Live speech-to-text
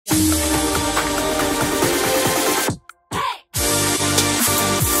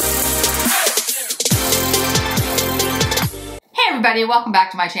everybody, welcome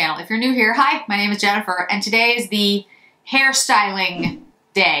back to my channel. If you're new here, hi, my name is Jennifer, and today is the hairstyling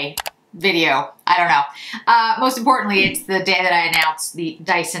day video. I don't know. Most importantly, it's the day that I announced the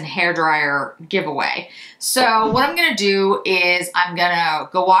Dyson hairdryer giveaway. So what I'm gonna do is I'm gonna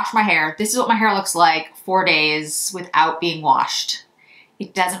go wash my hair. This is what my hair looks like 4 days without being washed.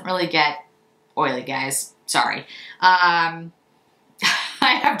 It doesn't really get oily, guys. Sorry.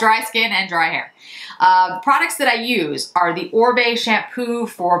 I have dry skin and dry hair. The products that I use are the Orbe shampoo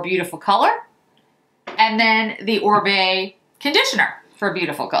for beautiful color, and then the Orbe conditioner for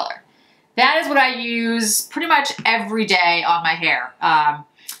beautiful color. That is what I use pretty much every day on my hair.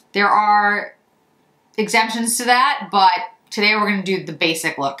 There are exemptions to that, but today we're gonna do the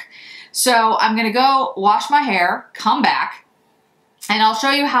basic look. So I'm gonna go wash my hair, come back, and I'll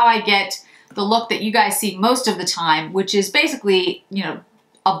show you how I get the look that you guys see most of the time, which is basically, you know,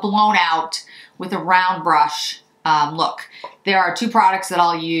 a blown out with a round brush look. There are two products that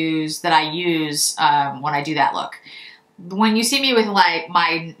I use when I do that look. When you see me with like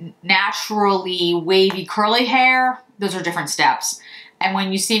my naturally wavy curly hair, those are different steps. And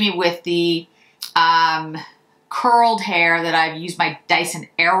when you see me with the curled hair that I've used my Dyson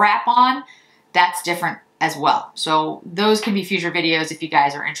Airwrap on, that's different as well. So those can be future videos if you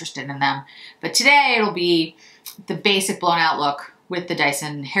guys are interested in them. But today it'll be the basic blown out look with the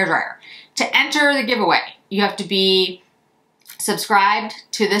Dyson hairdryer. To enter the giveaway, you have to be subscribed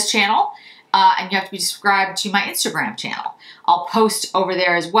to this channel and you have to be subscribed to my Instagram channel. I'll post over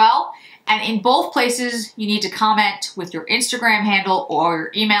there as well. And in both places, you need to comment with your Instagram handle or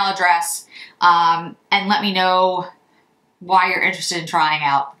your email address and let me know why you're interested in trying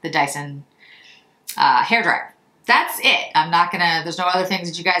out the Dyson hairdryer. That's it. There's no other things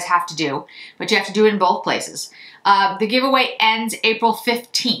that you guys have to do, but you have to do it in both places. The giveaway ends April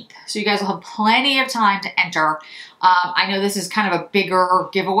 15th, so you guys will have plenty of time to enter. I know this is kind of a bigger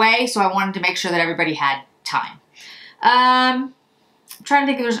giveaway, so I wanted to make sure that everybody had time. I'm trying to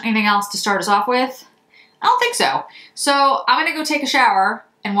think if there's anything else to start us off with. I don't think so. So I'm gonna go take a shower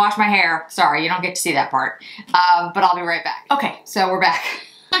and wash my hair. Sorry, you don't get to see that part, but I'll be right back. Okay, so we're back.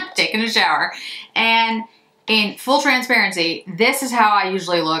 I'm taking a shower, and in full transparency, this is how I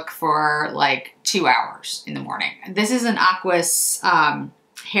usually look for like 2 hours in the morning. This is an Aquas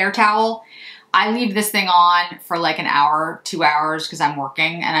hair towel. I leave this thing on for like an hour, 2 hours, because I'm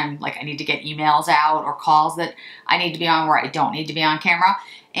working and I'm like, I need to get emails out or calls that I need to be on where I don't need to be on camera.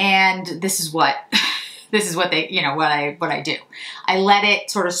 And this is what what they, you know, what I do. I let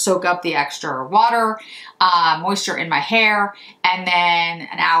it sort of soak up the extra water, moisture in my hair, and then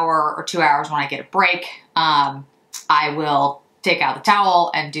an hour or 2 hours when I get a break, I will take out the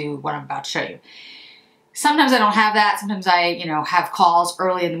towel and do what I'm about to show you. Sometimes I don't have that. Sometimes I, you know, have calls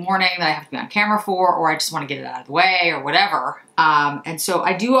early in the morning that I have to be on camera for, or I just want to get it out of the way or whatever. And so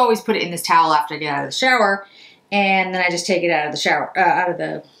I do always put it in this towel after I get out of the shower, and then I just take it out of the shower, out of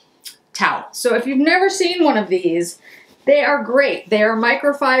the towel. So if you've never seen one of these, they are great. They are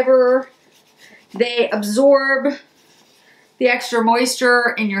microfiber. They absorb the extra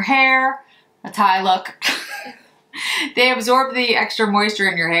moisture in your hair. That's how I look. They absorb the extra moisture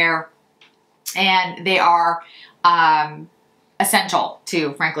in your hair, and they are essential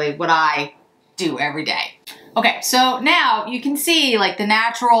to, frankly, what I do every day. Okay, so now you can see like the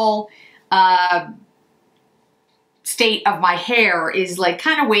natural state of my hair is like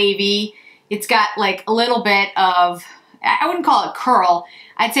kind of wavy. It's got like a little bit of, I wouldn't call it curl,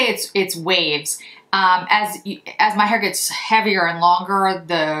 I'd say it's waves. As my hair gets heavier and longer,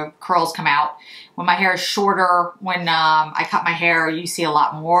 the curls come out. When my hair is shorter, when I cut my hair, you see a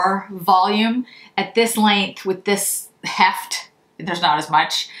lot more volume. At this length, with this heft, there's not as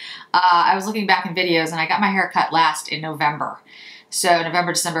much. I was looking back in videos and I got my hair cut last in November. So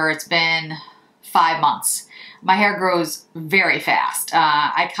November, December, it's been 5 months. My hair grows very fast.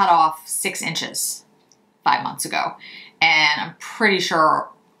 I cut off 6 inches 5 months ago, and I'm pretty sure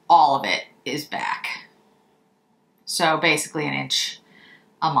all of it is back. So basically an inch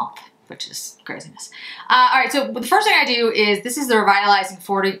a month, which is craziness. All right, so the first thing I do is, this is the Revitalizing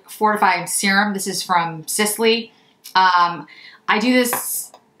Fortifying Serum. This is from Sisley. I do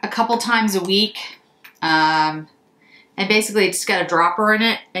this a couple times a week. And basically it's got a dropper in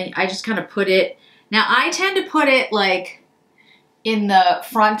it, and I just kind of put it. Now I tend to put it like in the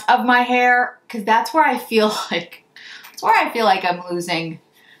front of my hair, because that's where I feel like, I'm losing,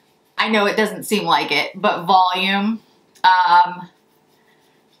 I know it doesn't seem like it, but volume.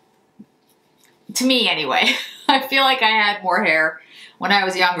 To me anyway. I feel like I had more hair when I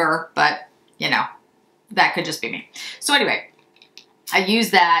was younger, but you know, that could just be me. So anyway, I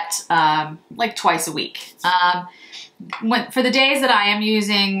use that like twice a week. For the days that I am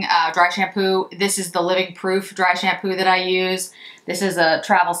using dry shampoo, this is the Living Proof dry shampoo that I use. This is a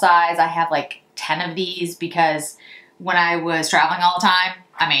travel size. I have like 10 of these because when I was traveling all the time,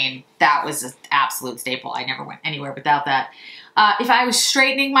 I mean, that was an absolute staple. I never went anywhere without that. If I was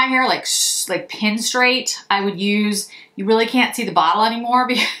straightening my hair like pin straight, I would use, you really can't see the bottle anymore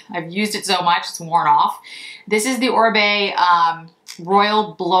because I've used it so much, it's worn off. This is the Oribe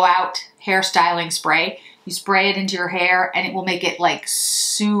Royal Blowout Hair Styling Spray. You spray it into your hair and it will make it like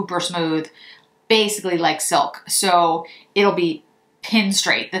super smooth, basically like silk. So it'll be pin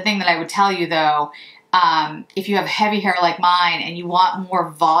straight. The thing that I would tell you though, if you have heavy hair like mine and you want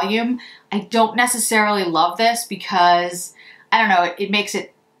more volume, I don't necessarily love this because, I don't know, it makes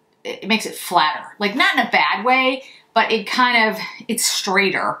it flatter. Like not in a bad way, but it's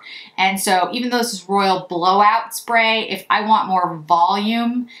straighter. And so even though this is Royal Blowout Spray, if I want more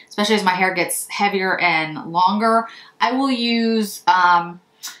volume, especially as my hair gets heavier and longer, I will use,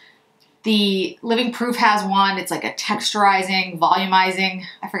 the Living Proof has one. It's like a texturizing, volumizing,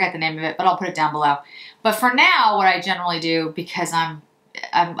 I forget the name of it, but I'll put it down below. But for now, what I generally do, because I'm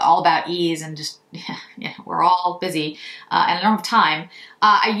all about ease and just, we're all busy and I don't have time,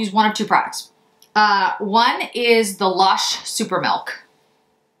 I use one of two products. One is the Lush Super Milk.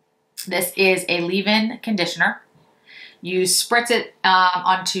 This is a leave-in conditioner. You spritz it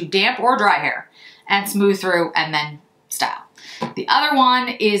onto damp or dry hair and smooth through and then style. The other one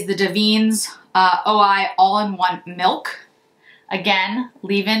is the Davines OI All-in-One Milk. Again,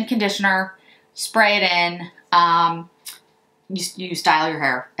 leave-in conditioner, spray it in, you style your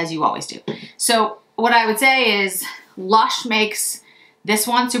hair as you always do. So what I would say is Lush makes this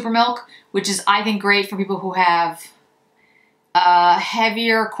one, Super Milk, which is, I think, great for people who have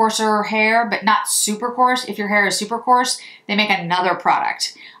heavier, coarser hair, but not super coarse. If your hair is super coarse, they make another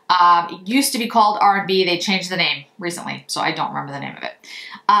product. It used to be called R&B. They changed the name recently, so I don't remember the name of it.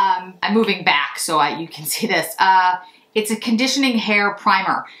 I'm moving back so you can see this. It's a conditioning hair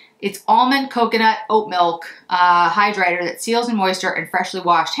primer. It's almond, coconut, oat milk, hydrator that seals in moisture and freshly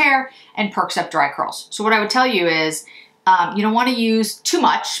washed hair and perks up dry curls. So what I would tell you is you don't want to use too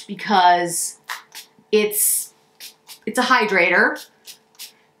much because it's a hydrator.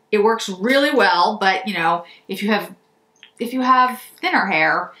 It works really well, but you know, if you have thinner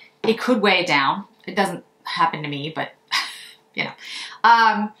hair, it could weigh it down. It doesn't happen to me, but you know.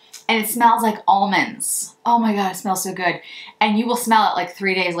 And it smells like almonds. Oh my God, it smells so good. And you will smell it like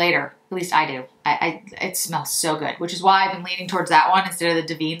 3 days later. At least I do. It smells so good, which is why I've been leaning towards that one instead of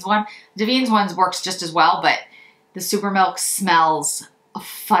the Davines one. The Davines one works just as well, but the Super Milk smells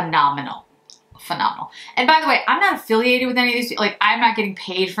phenomenal. Phenomenal. And by the way, I'm not affiliated with any of these. Like, I'm not getting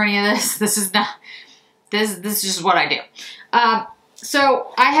paid for any of this. This is just what I do.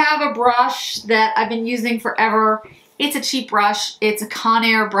 So I have a brush that I've been using forever. It's a cheap brush. It's a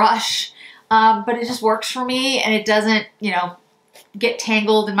Conair brush, but it just works for me and it doesn't, you know, get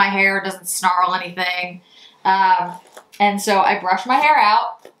tangled in my hair. It doesn't snarl anything. And so I brush my hair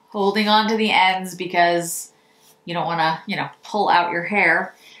out, holding on to the ends because you don't want to, you know, pull out your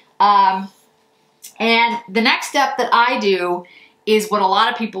hair. And the next step that I do is what a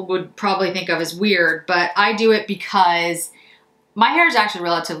lot of people would probably think of as weird, but I do it because my hair is actually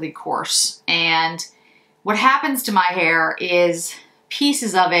relatively coarse, and what happens to my hair is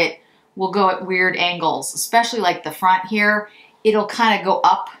pieces of it will go at weird angles, especially like the front here. It'll kind of go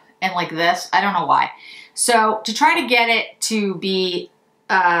up and like this. I don't know why. So to try to get it to be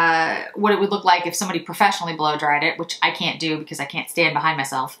what it would look like if somebody professionally blow dried it, which I can't do because I can't stand behind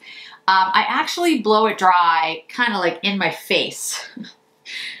myself, I actually blow it dry kind of like in my face,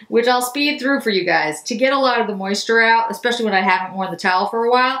 which I'll speed through for you guys to get a lot of the moisture out, especially when I haven't worn the towel for a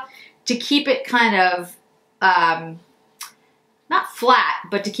while, to keep it kind of not flat,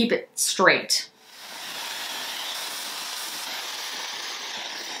 but to keep it straight.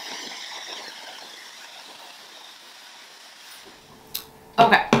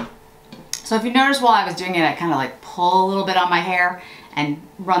 Okay, so if you notice while I was doing it, I kind of like pull a little bit on my hair and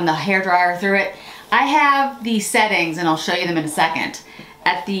run the hairdryer through it. I have these settings, and I'll show you them in a second,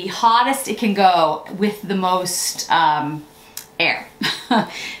 at the hottest it can go with the most air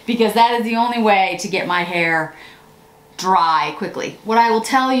because that is the only way to get my hair dry quickly. What I will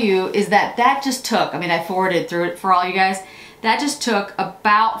tell you is that just took, I mean, I forwarded through it for all you guys, that just took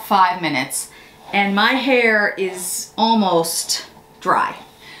about 5 minutes and my hair is almost dry,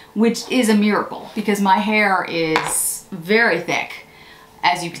 which is a miracle because my hair is very thick,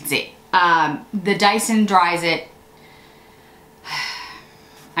 as you can see. The Dyson dries it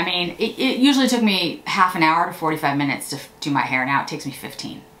I mean, it usually took me half an hour to 45 minutes to do my hair. Now it takes me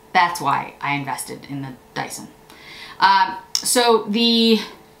 15. That's why I invested in the Dyson. So the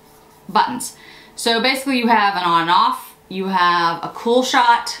buttons. So basically you have an on and off, you have a cool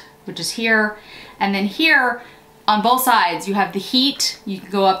shot, which is here, and then here on both sides you have the heat, you can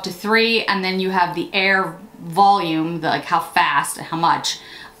go up to 3, and then you have the air volume, like how fast and how much,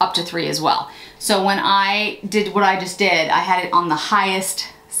 up to 3 as well. So when I did what I just did, I had it on the highest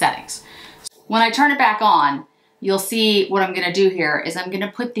settings. When I turn it back on, you'll see what I'm gonna do here is I'm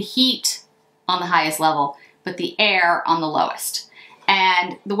gonna put the heat on the highest level, but the air on the lowest.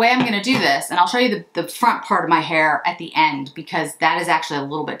 And the way I'm gonna do this, and I'll show you the front part of my hair at the end because that is actually a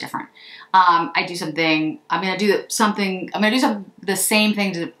little bit different. I'm gonna do the same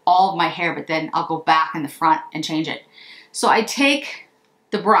thing to all of my hair, but then I'll go back in the front and change it. So I take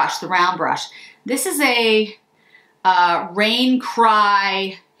the brush, the round brush. This is a Rain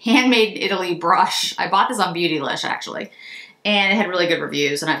Cry handmade in Italy brush. I bought this on Beautylish actually, and it had really good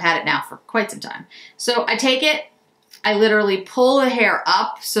reviews, and I've had it now for quite some time. So I take it, I literally pull the hair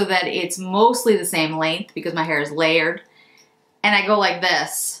up so that it's mostly the same length because my hair is layered, and I go like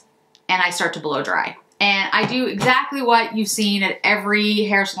this, and I start to blow dry. And I do exactly what you've seen at every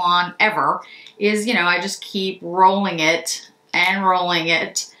hair salon ever, is, you know, I just keep rolling it and rolling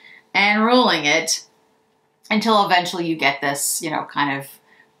it and rolling it until eventually you get this, you know, kind of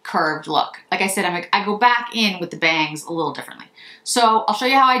curved look. Like I said, I go back in with the bangs a little differently. So I'll show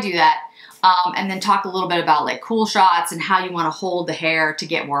you how I do that, and then talk a little bit about like cool shots and how you want to hold the hair to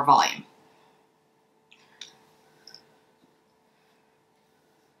get more volume.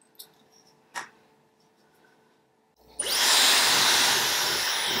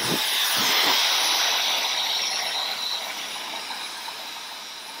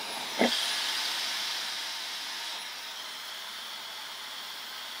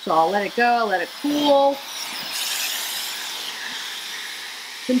 So I'll let it go, let it cool.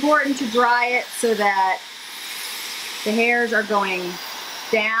 It's important to dry it so that the hairs are going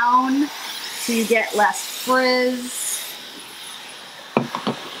down so you get less frizz.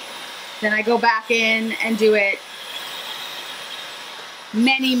 Then I go back in and do it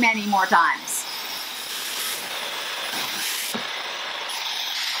many, many more times.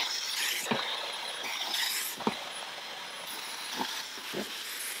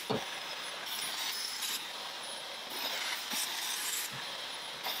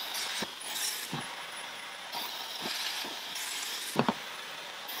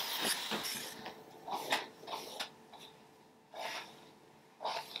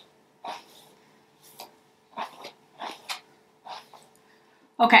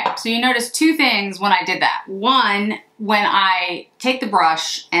 Okay, so you notice two things when I did that. One, when I take the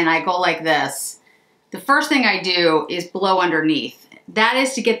brush and I go like this, the first thing I do is blow underneath. That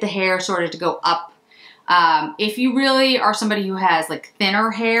is to get the hair sort of to go up. If you really are somebody who has like thinner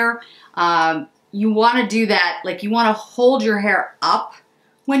hair, you want to do that, like you want to hold your hair up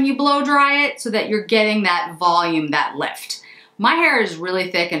when you blow dry it so that you're getting that volume, that lift. My hair is really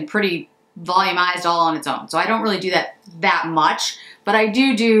thick and pretty volumized all on its own, so I don't really do that much. But I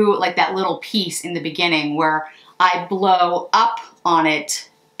do like that little piece in the beginning where I blow up on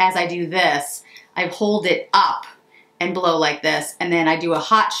it as I do this. I hold it up and blow like this, and then I do a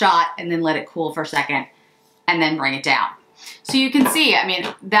hot shot and then let it cool for a second and then bring it down. So you can see, I mean,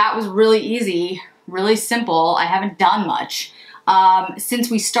 that was really easy, really simple. I haven't done much. Since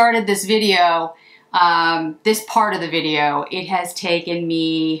we started this video, this part of the video, it has taken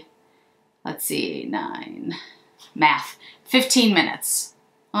me, let's see, 15 minutes,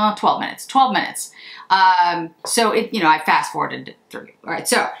 12 minutes. So it, you know, I fast forwarded it through. All right,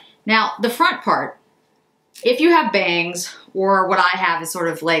 so now the front part, if you have bangs, or what I have is sort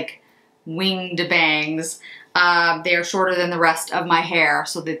of like winged bangs, they are shorter than the rest of my hair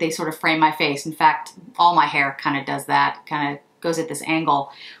so that they sort of frame my face. In fact, all my hair kind of does that, kind of goes at this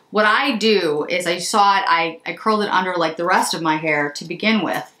angle. What I do is I saw it, I curled it under like the rest of my hair to begin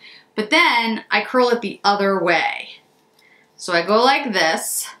with, but then I curl it the other way. So I go like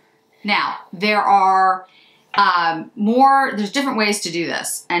this. Now, there are there's different ways to do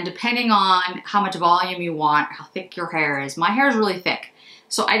this. And depending on how much volume you want, how thick your hair is, my hair is really thick.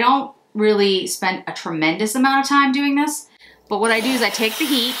 So I don't really spend a tremendous amount of time doing this. But what I do is I take the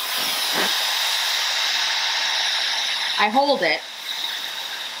heat, I hold it.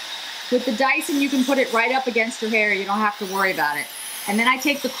 With the Dyson, you can put it right up against your hair. You don't have to worry about it. And then I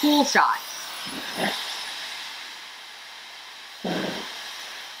take the cool shot.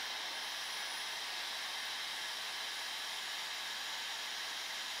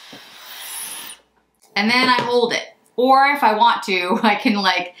 And then I hold it. Or if I want to, I can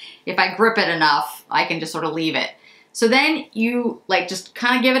like, if I grip it enough, I can just sort of leave it. So then you like just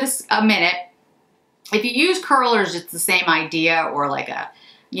kind of give it a minute. If you use curlers, it's the same idea, or like a,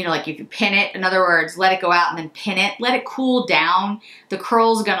 you know, like if you pin it, in other words, let it go out and then pin it, let it cool down. The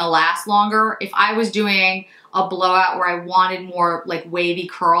curl's gonna last longer. If I was doing a blowout where I wanted more like wavy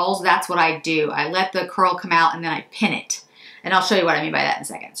curls, that's what I do. I let the curl come out and then I pin it. And I'll show you what I mean by that in a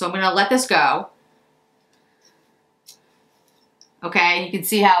second. So I'm gonna let this go. Okay, you can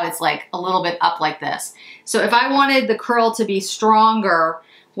see how it's like a little bit up like this. So if I wanted the curl to be stronger,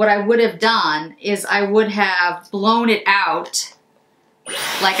 what I would have done is I would have blown it out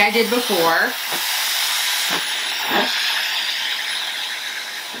like I did before.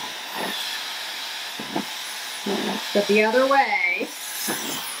 But the other way,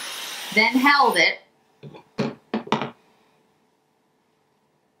 then held it.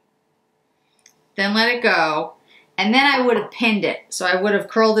 Then let it go. And then I would have pinned it. So I would have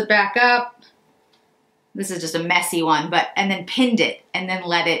curled it back up. This is just a messy one, and then pinned it and then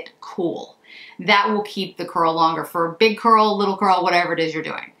let it cool. That will keep the curl longer for a big curl, little curl, whatever it is you're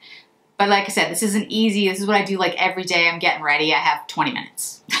doing. But like I said, this isn't easy. This is what I do like every day. I'm getting ready. I have 20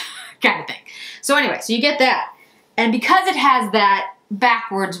 minutes kind of thing. So anyway, so you get that. And because it has that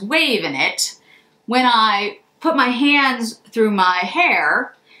backwards wave in it, when I put my hands through my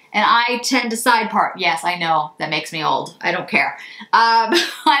hair, and I tend to side part. Yes, I know, that makes me old. I don't care.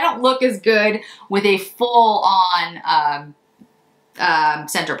 I don't look as good with a full-on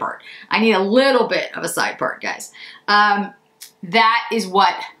center part. I need a little bit of a side part, guys. That is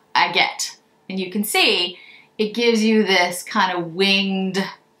what I get. And you can see, it gives you this kind of winged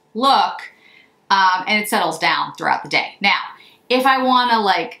look, and it settles down throughout the day. Now, if I wanna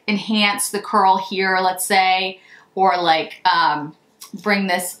like enhance the curl here, let's say, or like, bring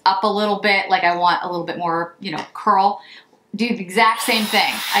this up a little bit, like I want a little bit more, you know, curl, do the exact same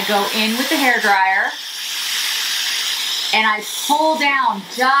thing. I go in with the hairdryer and I pull down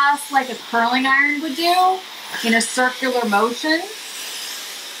just like a curling iron would do in a circular motion.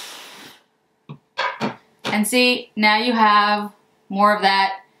 And see, now you have more of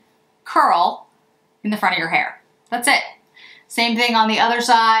that curl in the front of your hair. That's it. Same thing on the other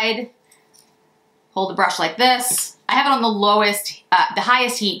side. Hold the brush like this. I have it on the lowest, the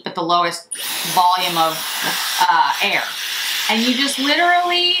highest heat, but the lowest volume of air. And you just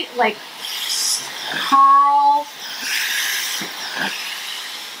literally like curl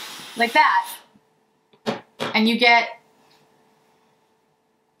like that. And you get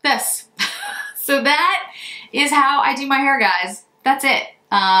this. So that is how I do my hair, guys. That's it.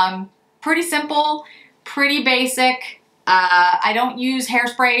 Pretty simple, pretty basic. I don't use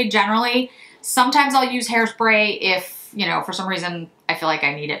hairspray generally. Sometimes I'll use hairspray if, you know, for some reason I feel like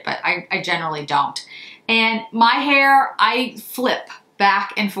I need it, but I generally don't. And my hair, I flip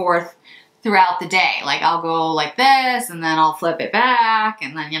back and forth throughout the day. Like I'll go like this and then I'll flip it back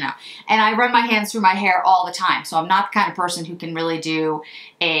and then, you know, and I run my hands through my hair all the time. So I'm not the kind of person who can really do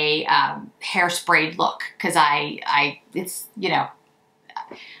a hairsprayed look because it's, you know,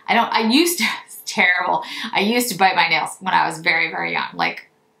 I used to, it's terrible. I used to bite my nails when I was very, very young, like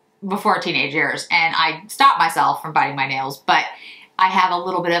before teenage years, and I stopped myself from biting my nails, but I have a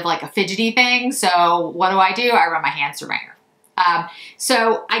little bit of like a fidgety thing. So what do? I run my hands through my hair.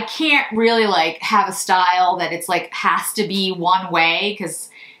 So I can't really like have a style that it's like has to be one way because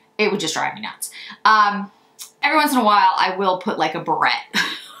it would just drive me nuts. Every once in a while I will put like a barrette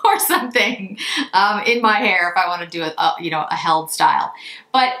or something in my hair if I want to do a held style.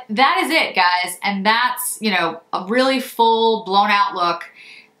 But that is it, guys, and that's, you know, a really full blown out look.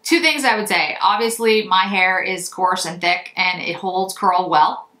 Two things I would say. Obviously, my hair is coarse and thick and it holds curl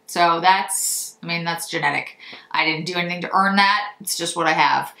well. So that's, I mean, that's genetic. I didn't do anything to earn that. It's just what I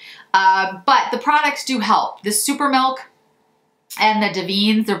have. But the products do help. The Super Milk and the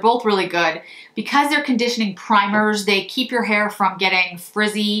Davines, they're both really good. Because they're conditioning primers, they keep your hair from getting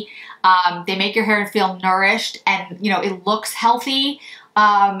frizzy. They make your hair feel nourished and, you know, it looks healthy.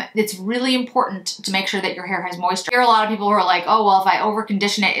 It's really important to make sure that your hair has moisture. I hear a lot of people who are like, oh, well, if I over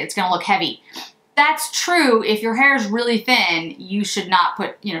condition it, it's gonna look heavy. That's true. If your hair is really thin, you should not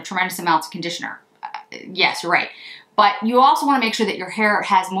put, you know, tremendous amounts of conditioner. Yes, you're right. But you also want to make sure that your hair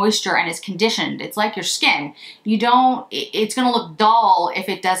has moisture and is conditioned. It's like your skin. It's going to look dull if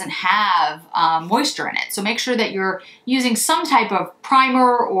it doesn't have moisture in it. So make sure that you're using some type of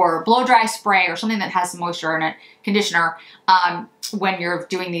primer or blow dry spray or something that has some moisture in it, conditioner, when you're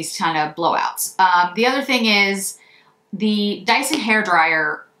doing these kind of blowouts. The other thing is the Dyson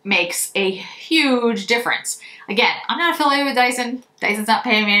hairdryer makes a huge difference. Again, I'm not affiliated with Dyson. Dyson's not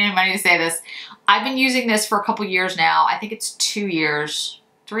paying me any money to say this. I've been using this for a couple years now. I think it's 2 years,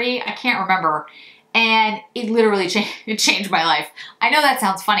 3, I can't remember. And it literally it changed my life. I know that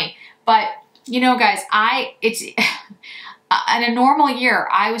sounds funny, but you know, guys, in a normal year,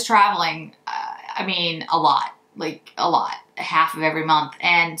 I was traveling, I mean, a lot, half of every month.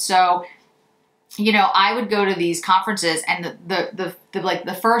 And so, you know, I would go to these conferences, and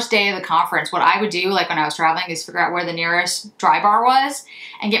the first day of the conference, what I would do, like when I was traveling, is figure out where the nearest dry bar was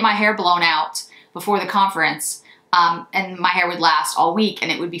and get my hair blown out before the conference. And my hair would last all week and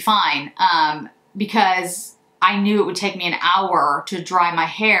it would be fine. Because I knew it would take me an hour to dry my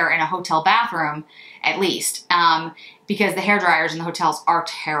hair in a hotel bathroom, at least, because the hair dryers in the hotels are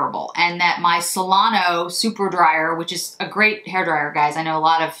terrible. And that my Solano super dryer, which is a great hair dryer, guys, I know a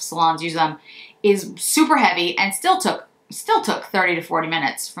lot of salons use them, is super heavy and still took 30 to 40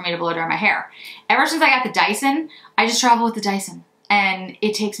 minutes for me to blow dry my hair. Ever since I got the Dyson, I just travel with the Dyson, and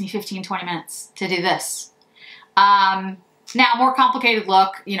it takes me 15, 20 minutes to do this. Now, more complicated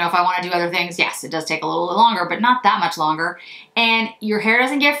look, you know, if I want to do other things, yes, it does take a little bit longer, but not that much longer. And your hair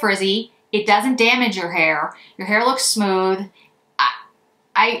doesn't get frizzy. It doesn't damage your hair. Your hair looks smooth.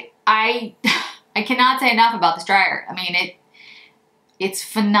 I cannot say enough about this dryer. I mean, it's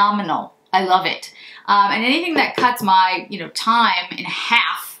phenomenal. I love it. And anything that cuts my, you know, time in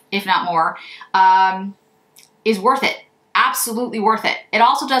half, if not more, is worth it. Absolutely worth it. It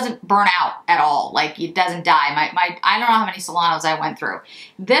also doesn't burn out at all. Like, it doesn't die. I don't know how many Solanos I went through.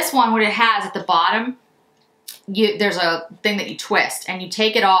 This one, what it has at the bottom, there's a thing that you twist and you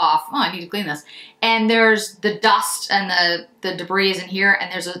take it off. Oh, I need to clean this. And there's the dust and the debris is in here,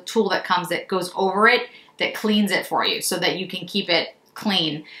 and there's a tool that goes over it that cleans it for you so that you can keep it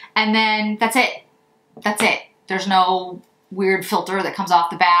clean. And then that's it. That's it. There's no weird filter that comes off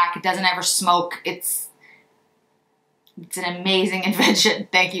the back. It doesn't ever smoke. It's an amazing invention.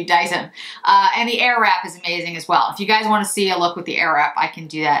 Thank you, Dyson. And the air wrap is amazing as well. If you guys want to see a look with the air wrap, I can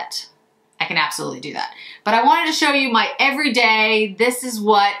do that. I can absolutely do that. But I wanted to show you my everyday. This is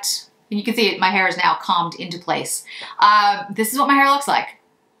what, and you can see it, my hair is now combed into place. This is what my hair looks like.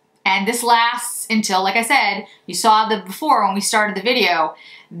 And this lasts until, like I said, you saw the before when we started the video.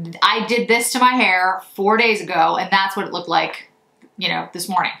 I did this to my hair 4 days ago, and that's what it looked like, you know, this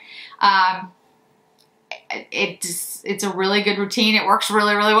morning. It's a really good routine. It works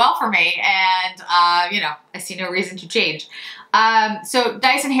really, really well for me. And, you know, I see no reason to change. So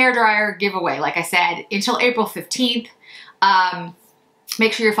Dyson hairdryer giveaway, like I said, until April 15th.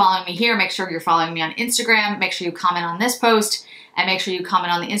 Make sure you're following me here. Make sure you're following me on Instagram. Make sure you comment on this post, and make sure you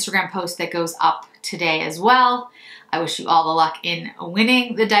comment on the Instagram post that goes up today as well. I wish you all the luck in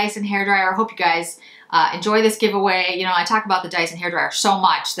winning the Dyson hairdryer. I hope you guys enjoy this giveaway. You know, I talk about the Dyson hairdryer so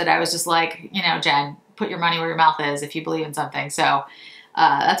much that I was just like, you know, Jen, put your money where your mouth is if you believe in something. So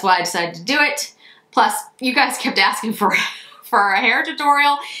that's why I decided to do it. Plus, you guys kept asking for a hair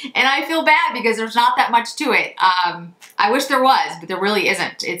tutorial, and I feel bad because there's not that much to it. I wish there was, but there really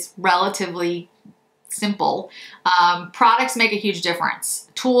isn't. It's relatively simple. Products make a huge difference.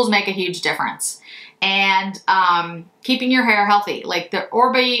 Tools make a huge difference. And keeping your hair healthy. Like the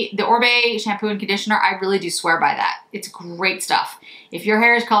Orbe shampoo and conditioner, I really do swear by that. It's great stuff. If your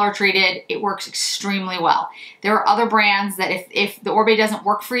hair is color treated, it works extremely well. There are other brands that if the Orbe doesn't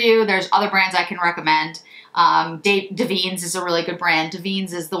work for you, there's other brands I can recommend. Davines is a really good brand.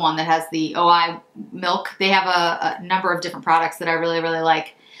 Davines is the one that has the OI milk. They have a number of different products that I really, really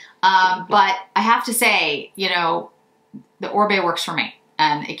like. But I have to say, you know, the Orbe works for me.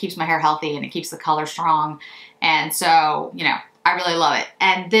 And it keeps my hair healthy, and it keeps the color strong. And so, you know, I really love it.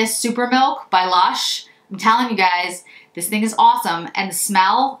 And this Super Milk by Lush, I'm telling you guys, this thing is awesome. And the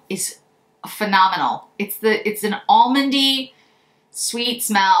smell is phenomenal. It's an almondy, sweet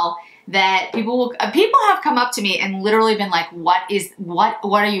smell that people have come up to me and literally been like, what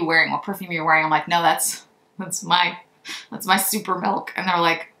are you wearing? What perfume are you wearing? I'm like, no, that's my Super Milk. And they're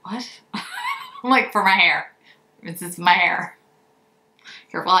like, what? I'm like, for my hair. It's my hair.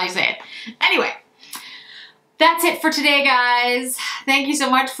 Careful how you say it. Anyway, that's it for today, guys. Thank you so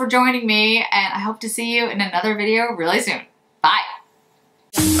much for joining me, and I hope to see you in another video really soon. Bye.